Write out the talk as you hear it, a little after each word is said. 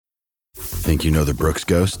Think you know the Brooks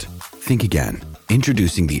Ghost? Think again.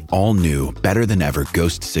 Introducing the all-new, better-than-ever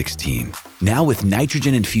Ghost 16. Now with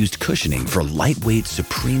nitrogen-infused cushioning for lightweight,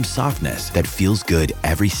 supreme softness that feels good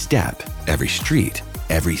every step, every street,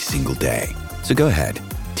 every single day. So go ahead,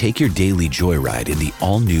 take your daily joyride in the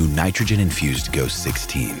all-new nitrogen-infused Ghost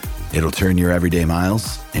 16. It'll turn your everyday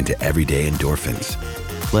miles into everyday endorphins.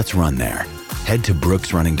 Let's run there. Head to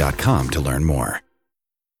brooksrunning.com to learn more.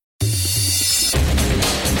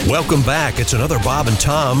 Welcome back. It's another Bob and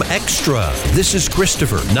Tom Extra. This is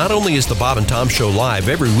Christopher. Not only is the Bob and Tom Show live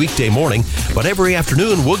every weekday morning, but every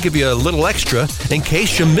afternoon we'll give you a little extra in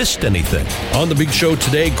case you missed anything. On the big show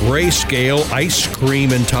today, Grayscale, Ice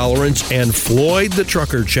Cream Intolerance, and Floyd the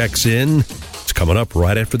Trucker checks in. It's coming up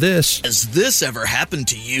right after this. Has this ever happened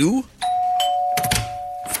to you?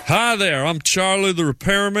 Hi there, I'm Charlie the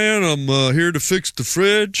repairman. I'm here to fix the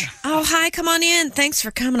fridge. Oh, hi, come on in. Thanks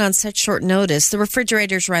for coming on such short notice. The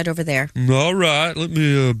refrigerator's right over there. All right, let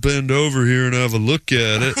me bend over here and have a look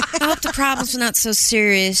at it. I hope the problem's not so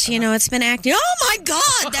serious. You know, it's been acting... Oh, my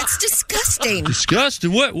God, that's disgusting.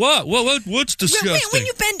 Disgusting? What's disgusting? When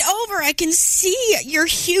you bend over, I can see your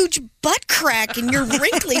huge butt crack and your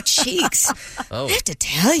wrinkly cheeks. I have to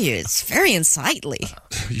tell you, it's very unsightly.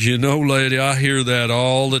 You know, lady, I hear that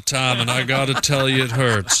all the time, and I gotta tell you, it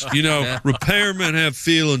hurts. You know, repairmen have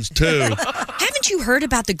feelings, too. Haven't you heard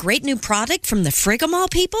about the great new product from the Friggamall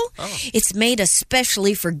people? Oh. It's made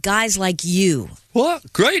especially for guys like you.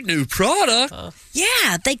 What? Great new product?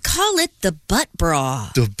 Yeah, they call it the butt bra.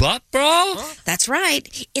 The butt bra? That's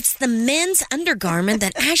right. It's the men's undergarment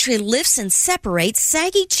that actually lifts and separates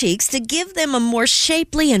saggy cheeks to give them a more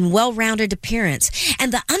shapely and well-rounded appearance.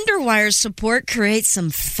 And the underwire support creates some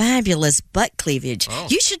fabulous butt cleavage. Oh.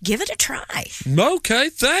 You should give it a try. Okay,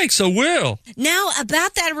 thanks, I will. Now,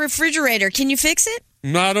 about that refrigerator, can you fix it?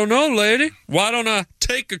 I don't know, lady. Why don't I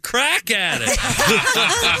take a crack at it?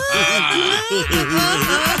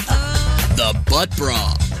 The Butt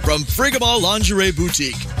Bra from Friggamall Lingerie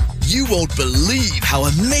Boutique. You won't believe how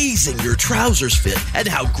amazing your trousers fit and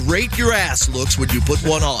how great your ass looks when you put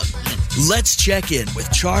one on. Let's check in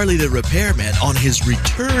with Charlie the repairman on his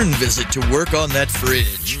return visit to work on that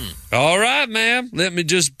fridge. All right, ma'am. Let me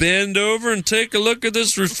just bend over and take a look at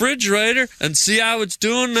this refrigerator and see how it's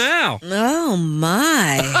doing now. Oh,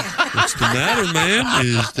 my. What's the matter, ma'am?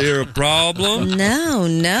 Is there a problem?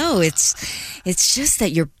 No. It's just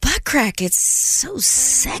that your butt crack, it's so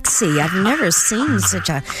sexy. I've never seen such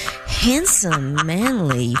a handsome,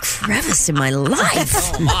 manly crevice in my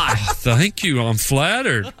life. Oh, my. Thank you. I'm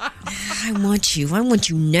flattered. I want you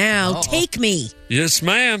now. Oh. Take me. Yes,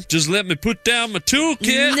 ma'am. Just let me put down my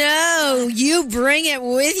toolkit. No, you bring it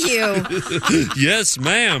with you. Yes,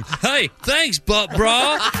 ma'am. Hey, thanks, Butt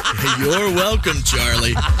Bra. You're welcome,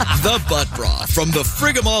 Charlie. The Butt Bra from the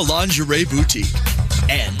Friggamall Lingerie Boutique.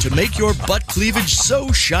 And to make your butt cleavage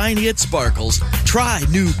so shiny it sparkles, try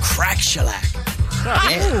new Crack Shellac.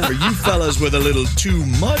 And for you fellas with a little too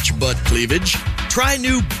much butt cleavage, try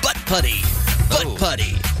new Butt Putty. Butt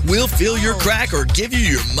Putty. We'll fill your crack or give you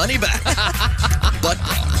your money back. Butt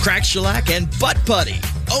Bra, Crack Shellac, and Butt Putty.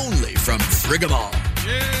 Only from Friggamall.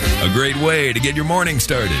 A great way to get your morning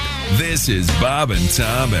started. This is Bob and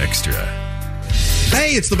Tom Extra.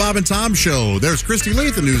 Hey, it's the Bob and Tom Show. There's Christy Lee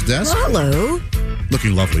at the news desk. Hello.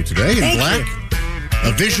 Looking lovely today in Thank black. You.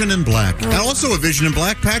 A vision in black. And also a vision in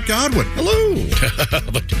black, Pat Godwin. Hello.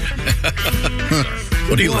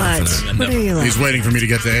 What are you laughing at? What are you laughing? He's waiting for me to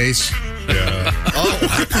get to Ace. Yeah.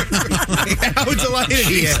 How delighted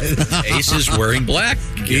he is. Ace is wearing black.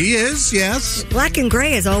 He is, yes. Black and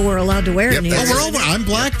gray is all we're allowed to wear in here. I'm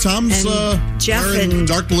black. Tom's Jeff wearing and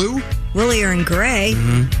dark blue. Willie are in gray.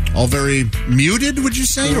 Mm-hmm. All very muted, would you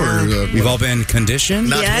say? Yeah. Or we've all been conditioned?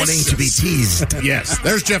 Not wanting to be teased. Yes.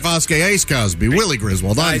 There's Jeff Oskey, Ace Cosby, Willie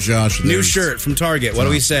Griswold. I'm Josh. New shirt from Target. What do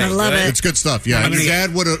we say? I love it. It's good stuff, yeah. And your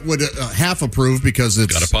dad would half approve because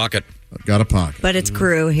it's... Got a pocket. Got a pocket. But it's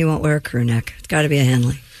crew. He won't wear a crew neck. It's got to be a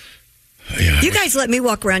Henley. Yeah, you guys let me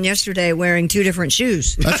walk around yesterday wearing two different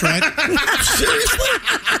shoes. That's right. Seriously?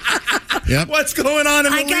 Yep. What's going on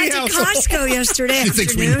in the I got to Costco yesterday She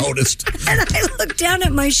thinks we noticed. And I looked down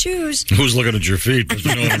at my shoes. Who's looking at your feet?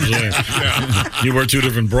 You know what I'm saying? Yeah. You wear two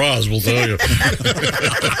different bras, we'll tell you.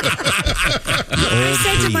 I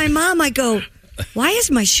said to my mom, I go, why is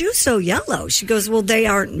my shoe so yellow? She goes, well, they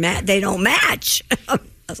don't match. I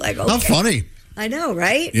was like, okay. How funny. I know,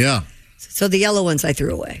 right? Yeah. So the yellow ones I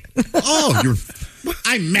threw away.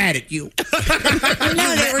 I'm mad at you.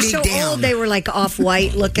 No, they were so old. They were like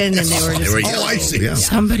off-white looking, and they were just... I see. Yeah.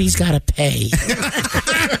 Somebody's got to pay.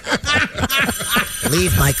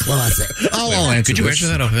 Leave my closet. I'll answer Could you answer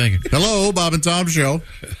that? Oh, thank you. Hello, Bob and Tom Show.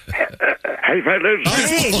 Hey, fellas.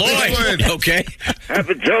 Floyd. Okay. I've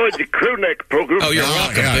enjoyed the crew neck program. Oh, you're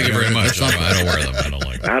welcome. Thank you very much. I don't wear them. I don't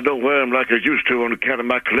like them. I don't wear them like I used to on account of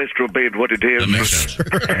my cholesterol being what it is. That makes sense.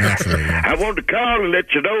 I wanted to call and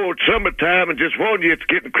let you know it's summertime and just warn you it's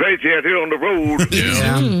getting crazy out here on the road.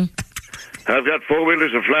 Yeah. I've got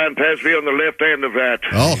four-wheelers are flying past me on the left and the right.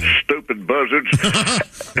 Oh. Stupid buzzards.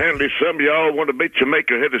 Apparently some of y'all want to beat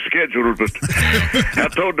Jamaica ahead of schedule, but I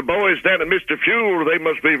told the boys down at Mr. Fuel they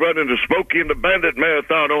must be running the Smokey and the Bandit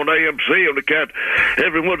Marathon on AMC on account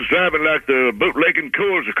everyone's driving like the bootlegging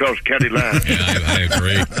Coors across county line. Yeah, I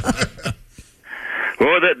agree.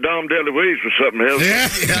 Boy, that Dom DeLuise was something else.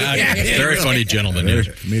 Yeah. Very funny gentleman. Very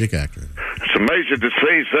comedic actor. It's amazing to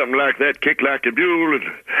see something like that kick like a mule and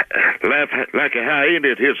laugh like a hyena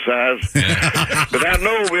at his size. But I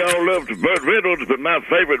know we all loved Burt Reynolds, but my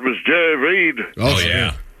favorite was Jerry Reed. Oh,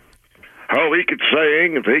 yeah. Oh, he could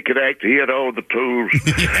sing, if he could act, he had all the tools.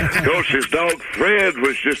 Of course, his dog Fred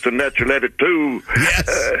was just a natural at it, too. Yes.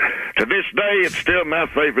 To this day, it's still my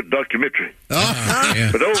favorite documentary.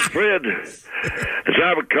 Yeah. But old Fred, as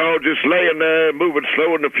I recall, just laying there, moving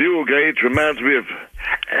slow in the fuel gauge, reminds me of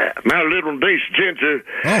my little niece, Ginger.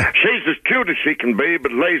 Oh. She's as cute as she can be,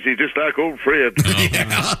 but lazy, just like old Fred.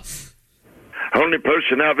 Yeah. Only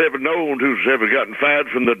person I've ever known who's ever gotten fired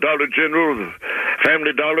from the Dollar General, the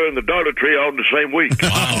Family Dollar, and the Dollar Tree all in the same week.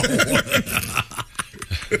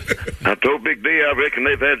 I told Big D I reckon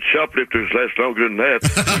they've had shoplifters last longer than that.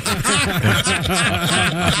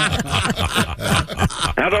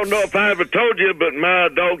 I don't know if I ever told you, but my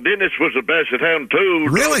dog Dennis was a Basset Hound too.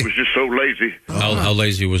 Really? He was just so lazy. How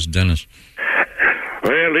lazy was Dennis?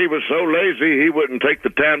 Well, he was so lazy, he wouldn't take the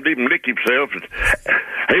time to even lick himself.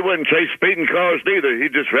 He wouldn't chase speeding cars neither.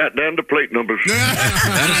 He'd just write down the plate numbers.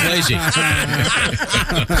 That is lazy.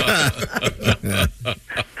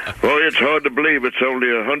 Boy, it's hard to believe it's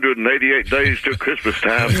only 188 days till Christmas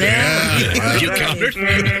time. You counted?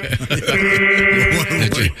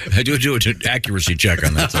 I do an accuracy check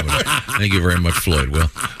on that. Thank you very much, Floyd. Well,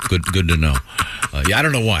 good to know. Yeah, I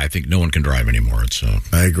don't know why. I think no one can drive anymore. It's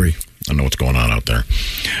I agree. I don't know what's going on out there.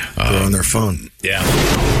 They're on their phone. Yeah.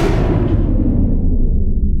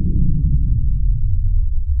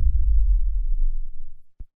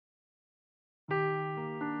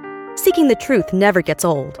 Seeking the truth never gets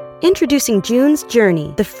old. Introducing June's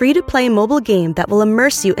Journey, the free-to-play mobile game that will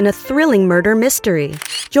immerse you in a thrilling murder mystery.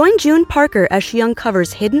 Join June Parker as she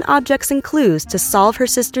uncovers hidden objects and clues to solve her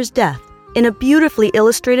sister's death in a beautifully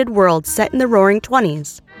illustrated world set in the Roaring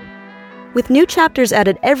 '20s. With new chapters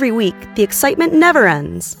added every week, the excitement never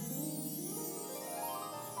ends.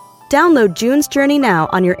 Download June's Journey now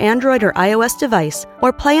on your Android or iOS device,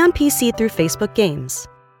 or play on PC through Facebook Games.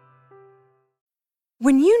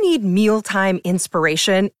 When you need mealtime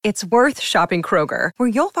inspiration, it's worth shopping Kroger, where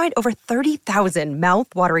you'll find over 30,000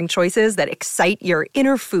 mouth-watering choices that excite your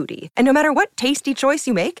inner foodie. And no matter what tasty choice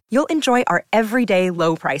you make, you'll enjoy our everyday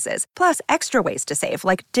low prices, plus extra ways to save,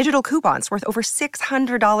 like digital coupons worth over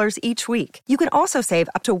 $600 each week. You can also save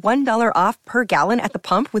up to $1 off per gallon at the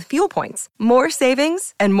pump with fuel points. More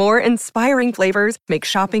savings and more inspiring flavors make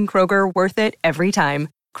shopping Kroger worth it every time.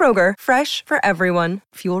 Kroger, fresh for everyone.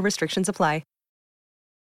 Fuel restrictions apply.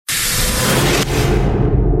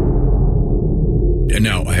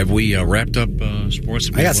 Now, have we wrapped up sports?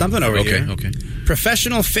 I got something over here. Okay.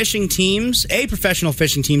 Professional fishing teams. A professional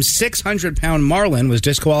fishing team's 600-pound marlin was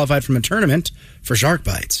disqualified from a tournament for shark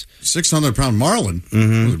bites. 600-pound marlin?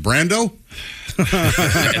 Mm-hmm. Was it Brando?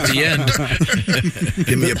 At the end.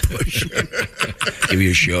 Give me a push. Give me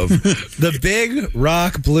a shove. The Big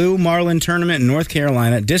Rock Blue Marlin tournament in North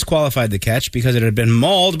Carolina disqualified the catch because it had been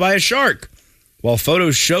mauled by a shark. While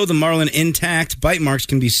photos show the marlin intact, bite marks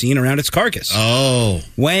can be seen around its carcass. Oh.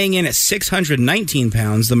 Weighing in at 619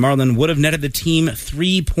 pounds, the marlin would have netted the team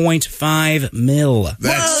 $3.5 million.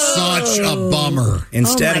 That's such a bummer.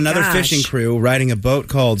 Instead, another fishing crew riding a boat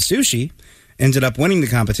called Sushi ended up winning the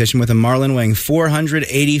competition with a marlin weighing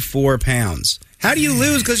 484 pounds. How do you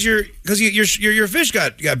lose because your fish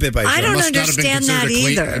got bit by a shark? I don't understand that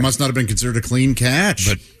either. It must not have been considered a clean catch.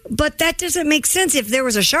 But that doesn't make sense. If there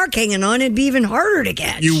was a shark hanging on, it'd be even harder to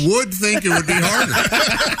catch. You would think it would be harder.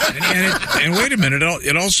 and wait a minute,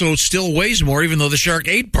 it also still weighs more, even though the shark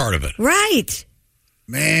ate part of it. Right.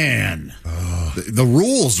 Man, the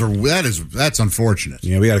rules are that's unfortunate.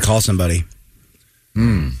 Yeah, we got to call somebody.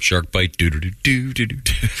 Shark bite,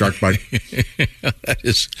 Shark bite.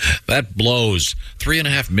 that blows.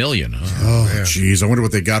 $3.5 million. Oh, jeez! I wonder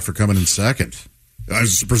what they got for coming in second.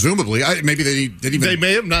 Presumably, maybe they didn't even. They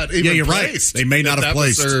may have not even. Yeah, you're placed. right. They may not have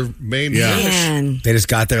placed That was their main finish. They just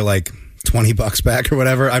got there like $20 back or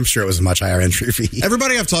whatever. I'm sure it was a much higher entry fee.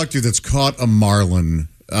 Everybody I've talked to that's caught a marlin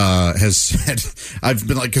has said, I've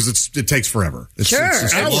been like, because it takes forever. It's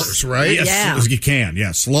hours, right? Yes, Yeah. you can.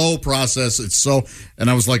 Yeah, slow process. It's so, and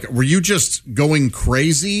I was like, were you just going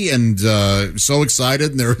crazy and so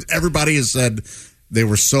excited? And everybody has said they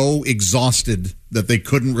were so exhausted that they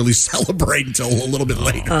couldn't really celebrate until a little bit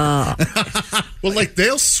later. Well, like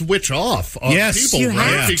they'll switch off on people, you right?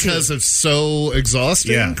 have to. Because it's so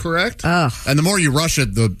exhausting, correct? And the more you rush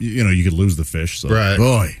it, you could lose the fish. So. Right.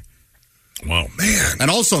 Boy. Wow. Man. And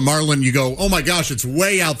also, marlin, you go, oh my gosh, it's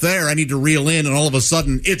way out there. I need to reel in. And all of a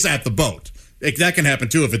sudden, it's at the boat. That can happen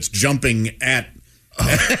too if it's jumping at.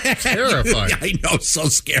 Terrifying. I know, so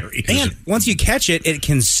scary. And once you catch it, it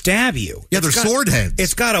can stab you. Yeah, they're sword heads.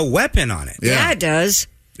 It's got a weapon on it. Yeah, it does.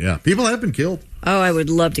 Yeah, people have been killed. Oh, I would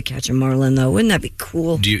love to catch a marlin, though. Wouldn't that be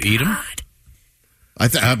cool? Do you eat them? I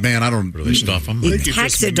don't really stuff them. You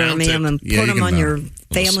taxidermy them and put them on your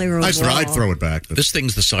family room wall. I'd throw it back. But. This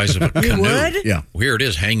thing's the size of a canoe. You would? Yeah. Here it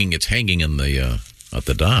is hanging. It's hanging in the at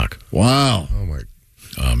the dock. Wow. Oh my.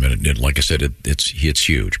 And like I said, it's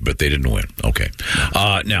huge, but they didn't win. Okay.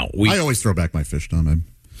 Now I always throw back my fish, Tom. I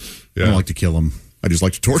don't like to kill them. I just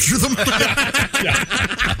like to torture them. What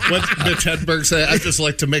Mitch Hedberg say? I just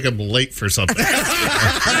like to make them late for something.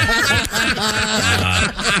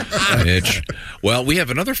 Mitch. Well, we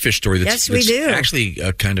have another fish story that's, Yes, we do. actually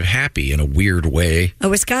kind of happy in a weird way. A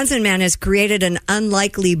Wisconsin man has created an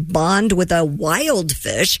unlikely bond with a wild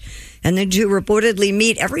fish, and the two reportedly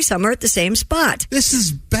meet every summer at the same spot. This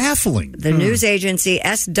is baffling. The news agency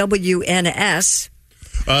SWNS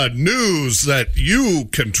News that you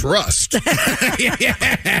can trust. reports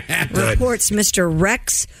Mr.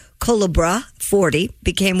 Rex Colubra, 40,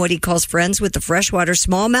 became what he calls friends with the freshwater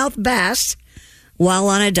smallmouth bass while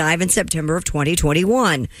on a dive in September of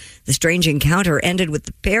 2021. The strange encounter ended with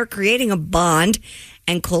the pair creating a bond,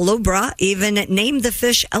 and Colubra even named the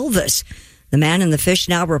fish Elvis. The man and the fish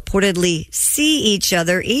now reportedly see each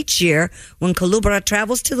other each year when Colubra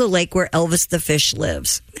travels to the lake where Elvis the fish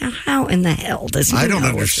lives. Now, how in the hell does he I don't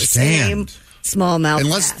know it's the same understand. smallmouth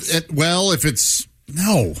Unless, bass? if it's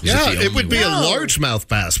no. Yeah, it would be a one? largemouth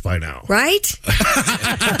bass by now. Right?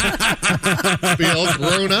 Be all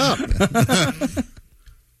grown up.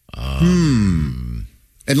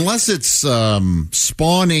 Unless it's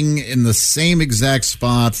spawning in the same exact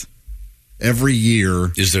spot every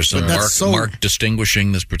year. Is there some mark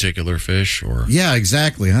distinguishing this particular fish? Or Yeah,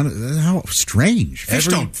 exactly. How strange. Fish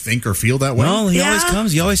don't think or feel that way. No, he always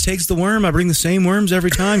comes. He always takes the worm. I bring the same worms every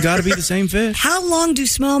time. Got to be the same fish. How long do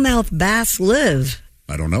smallmouth bass live?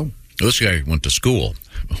 I don't know. This guy went to school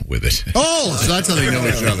with it. Oh, so that's how they know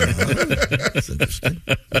each other. That's interesting.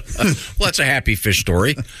 Well, that's a happy fish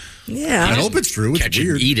story. Yeah. I hope it's true. It's Catch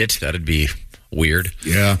weird. and eat it. That'd be weird.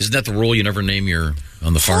 Yeah. Isn't that the rule? You never name your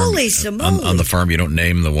on the farm. Holy smoly. On the farm, you don't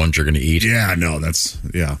name the ones you're going to eat. Yeah, no, that's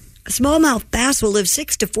A smallmouth bass will live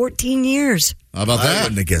 6 to 14 years. How about I that?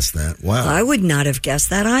 wouldn't have guessed that. Wow. I would not have guessed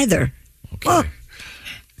that either. Okay. Oh,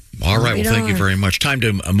 All right. Well, thank you on. very much. Time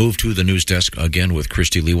to move to the news desk again with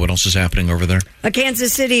Christy Lee. What else is happening over there? a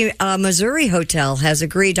Kansas City, Missouri hotel has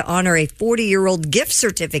agreed to honor a 40-year-old gift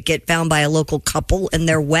certificate found by a local couple in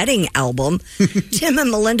their wedding album. Tim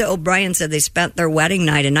and Melinda O'Brien said they spent their wedding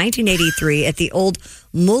night in 1983 at the old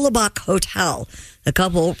Mullabach Hotel. The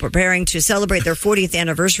couple, preparing to celebrate their 40th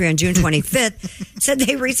anniversary on June 25th, said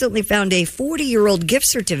they recently found a 40-year-old gift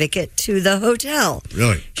certificate to the hotel.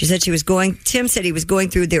 Really? She said Tim said he was going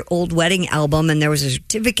through their old wedding album and there was a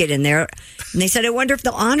certificate in there. And they said, I wonder if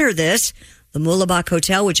they'll honor this. The Mullabach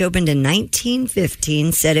Hotel, which opened in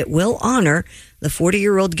 1915, said it will honor the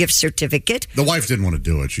 40-year-old gift certificate. The wife didn't want to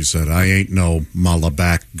do it. She said, I ain't no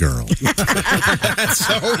Mullabach girl. That's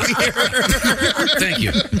so weird. Thank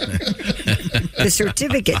you. The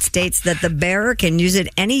certificate states that the bearer can use it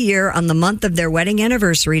any year on the month of their wedding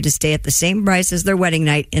anniversary to stay at the same price as their wedding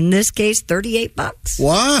night. In this case, $38.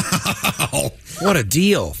 Wow. What a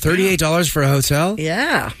deal. $38 for a hotel?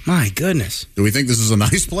 Yeah. My goodness. Do we think this is a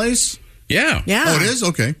nice place? Yeah. Yeah. Oh, it is?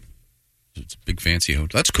 Okay. It's a big fancy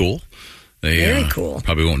hotel. That's cool. They Very cool.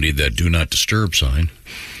 Probably won't need that do not disturb sign.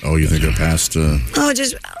 Oh, you think they're past Past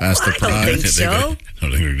the pride? I don't think so. I don't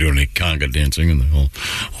think they're doing any conga dancing in the whole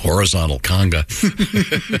horizontal conga.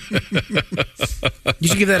 You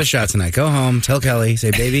should give that a shot tonight. Go home, tell Kelly, say,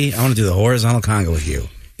 baby, I want to do the horizontal conga with you. You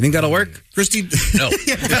think that'll work? Christy? No.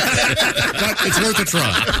 But it's worth a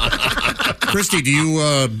try. Christy, do you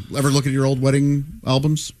ever look at your old wedding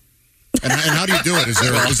albums? And how do you do it? Is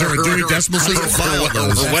there a Dewey Decimal System file?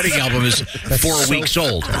 Her wedding album is 4 weeks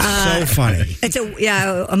old. So funny. It's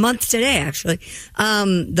a month today, actually.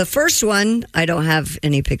 The first one, I don't have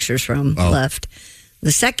any pictures from left.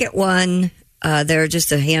 The second one, there are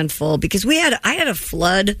just a handful because I had a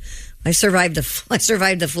flood. I survived the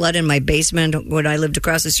flood in my basement when I lived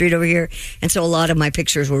across the street over here, and so a lot of my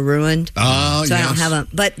pictures were ruined. Oh, so yes. I don't have them.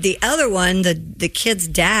 But the other one, the kid's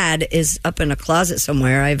dad is up in a closet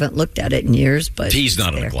somewhere. I haven't looked at it in years, but He's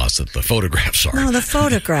not in a closet. The photographs are. No, the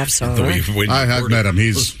photographs are. The way when you I have worded- met him.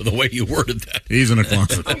 He's the way you worded that. He's in a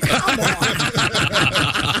closet.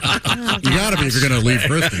 You got to be if you're going to leave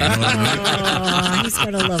Christy. You know what I mean? He's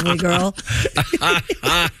got a lovely girl.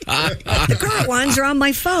 The current ones are on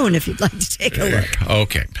my phone if you'd like to take a look.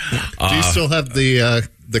 Okay. Do you still have the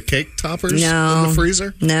cake toppers in the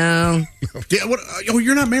freezer? No. Yeah. What? Oh,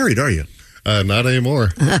 you're not married, are you? Not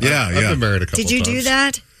anymore. Yeah. I've been married a couple Did you times. do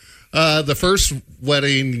that? The first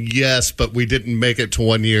wedding, yes, but we didn't make it to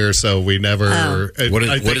 1 year, so we never. What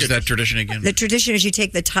is that tradition again? The tradition is you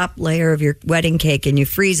take the top layer of your wedding cake and you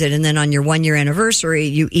freeze it, and then on your 1 year anniversary,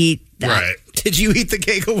 you eat that. Right. Did you eat the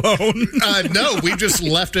cake alone? No, we just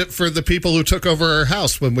left it for the people who took over our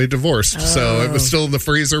house when we divorced. So it was still in the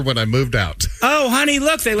freezer when I moved out. Oh, honey,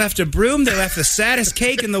 look, they left a broom. They left the saddest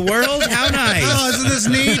cake in the world. How nice. Oh, isn't this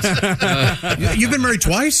neat? You've been married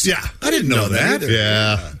twice? Yeah. I didn't know that.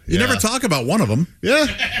 Yeah. You never talk about one of them. Yeah.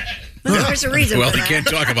 Well, there's a reason Well, for you that. can't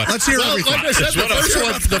talk about. Let's hear Well, everything. like I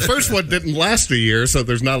said, the first one didn't last a year, so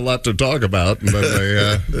there's not a lot to talk about. And then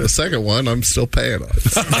the second one, I'm still paying on.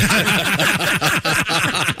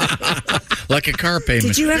 Like a car payment.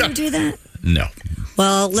 Did you ever do that? No.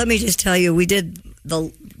 Well, let me just tell you, we did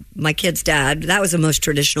my kid's dad. That was the most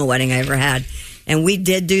traditional wedding I ever had. And we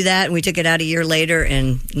did do that, and we took it out a year later,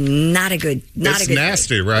 and not a good. It's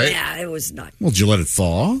nasty, right? Yeah, it was not. Well, did you let it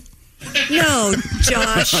thaw? No,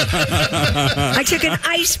 Josh. I took an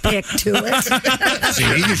ice pick to it. See,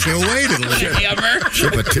 you should have waited a little.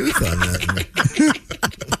 Chip a tooth on that.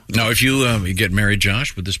 Now, if you get married,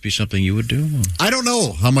 Josh, would this be something you would do? I don't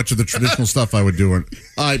know how much of the traditional stuff I would do.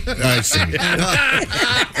 I see.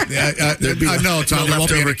 No, Tom, there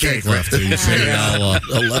won't be any cake left. You see,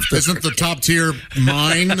 isn't the top tier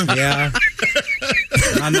mine? Yeah.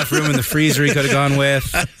 Not enough room in the freezer he could have gone with.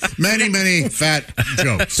 Many fat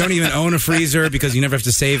jokes. Don't even own a freezer because you never have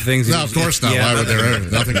to save things. No, of course not. Why would there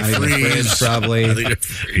nothing to Not even a freeze? fridge, probably.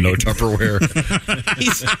 No Tupperware.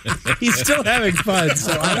 He's still having fun,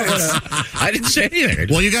 so I don't want to. I didn't say anything.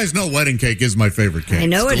 Well, you guys know wedding cake is my favorite cake. I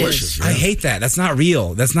know It's it delicious. is. I hate that. That's not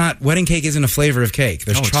real. That's not. Wedding cake isn't a flavor of cake.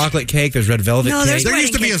 There's chocolate cake. There's red velvet No, cake. there's There wedding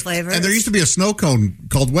used to be cake a flavors. and there used to be a snow cone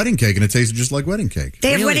called wedding cake, and it tasted just like wedding cake.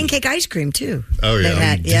 They have wedding cake ice cream too. Oh, yeah. They've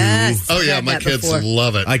had, yes. Oh, I've yeah, had my that kids before.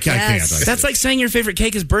 love it. I can't. Yes. That's like saying your favorite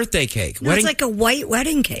cake is birthday cake. No, it's like a white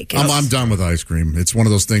wedding cake. I'm done with ice cream. It's one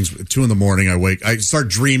of those things. 2 a.m, I start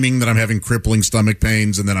dreaming that I'm having crippling stomach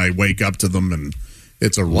pains, and then I wake up to them, and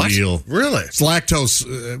it's a real. Really? It's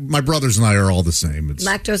lactose. My brothers and I are all the same. It's,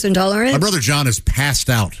 Lactose intolerant? my brother John has passed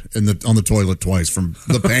out on the toilet twice from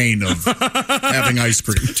the pain of having ice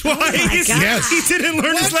cream. Twice. Yes. He didn't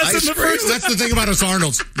learn his lesson the first. That's the thing about us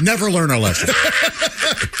Arnolds. Never learn our lesson.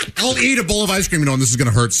 I'll eat a bowl of ice cream knowing this is going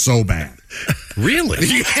to hurt so bad. Really?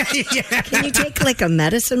 Can you take like a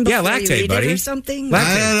medicine before Lactate, you eat buddy. it or something?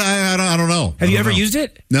 I don't know. Have you ever used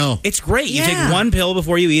it? No. It's great. You Yeah. take one pill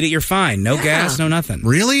before you eat it, you're fine. No gas, no nothing.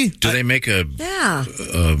 Really? Do they make a Yeah.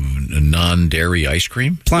 non-dairy ice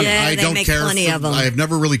cream? Plenty. Yeah, I they don't make care. plenty of them. I have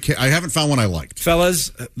never really. I haven't found one I liked.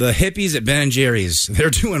 Fellas, the hippies at Ben & Jerry's, they're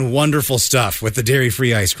doing wonderful stuff with the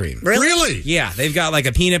dairy-free ice cream. Really? Yeah, they've got like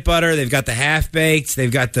a peanut butter, they've got the half-baked,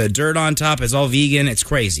 they've got the dirt on top. It's all vegan. It's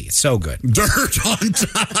crazy. It's so good. Dirt on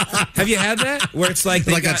top. Have you had that? Where it's like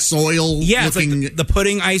Like that soil Yeah, it's looking. like the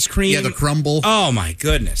pudding ice cream. Yeah, the crumble. Oh my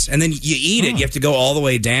goodness! And then you eat it. You have to go all the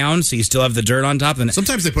way down, so you still have the dirt on top. And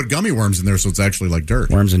Sometimes they put gummy worms in there, so it's actually like dirt.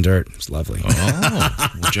 worms and dirt. It's lovely.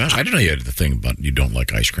 Oh, well, Josh, I didn't know you had the thing about you don't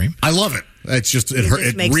like ice cream. I love it. It's just it hurt.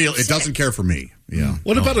 just makes you It sick. doesn't care for me. Yeah.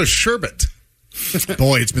 What about a sherbet?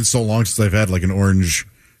 Boy, it's been so long since I've had like an orange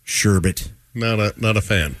sherbet. Not a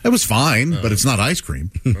fan. It was fine, but it's not ice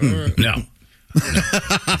cream. No.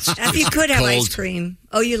 If you could have ice cream.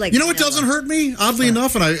 Oh, you like You know what vanilla. doesn't hurt me? Oddly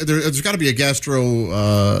enough, and there's got to be a gastro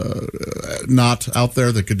knot out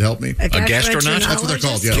there that could help me. A gastroenterologist? That's what they're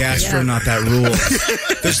called. Yeah. Gastro, not that rule.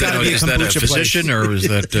 Is that a physician or is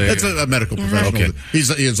that It's a medical professional. Okay.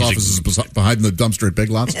 His office is behind the dumpster at Big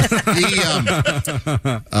Lots.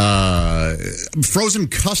 Frozen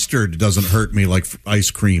custard doesn't hurt me like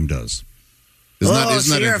ice cream does.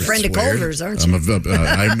 So you're a friend of Culver's, aren't you?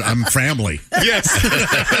 I'm family. Yes.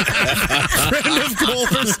 Friend of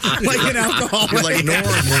Culver's, like an alcoholic. You're like Norm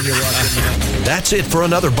when you walk in. That's it for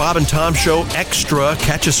another Bob and Tom Show Extra.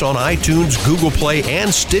 Catch us on iTunes, Google Play,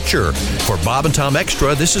 and Stitcher. For Bob and Tom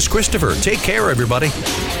Extra, this is Christopher. Take care, everybody.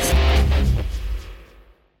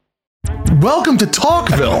 Welcome to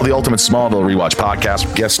Talkville, the ultimate Smallville rewatch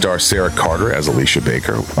podcast. Guest star Sarah Carter as Alicia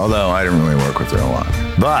Baker, although I didn't really work with her a lot.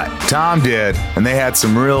 But Tom did, and they had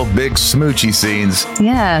some real big smoochy scenes.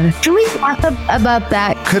 Yeah. Can we talk about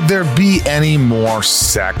that? Could there be any more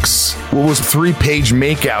sex? What was a 3-page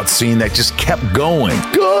makeout scene that just kept going?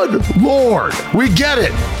 Good Lord, we get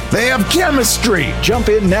it. They have chemistry. Jump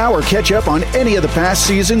in now or catch up on any of the past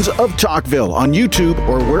seasons of Talkville on YouTube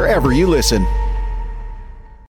or wherever you listen.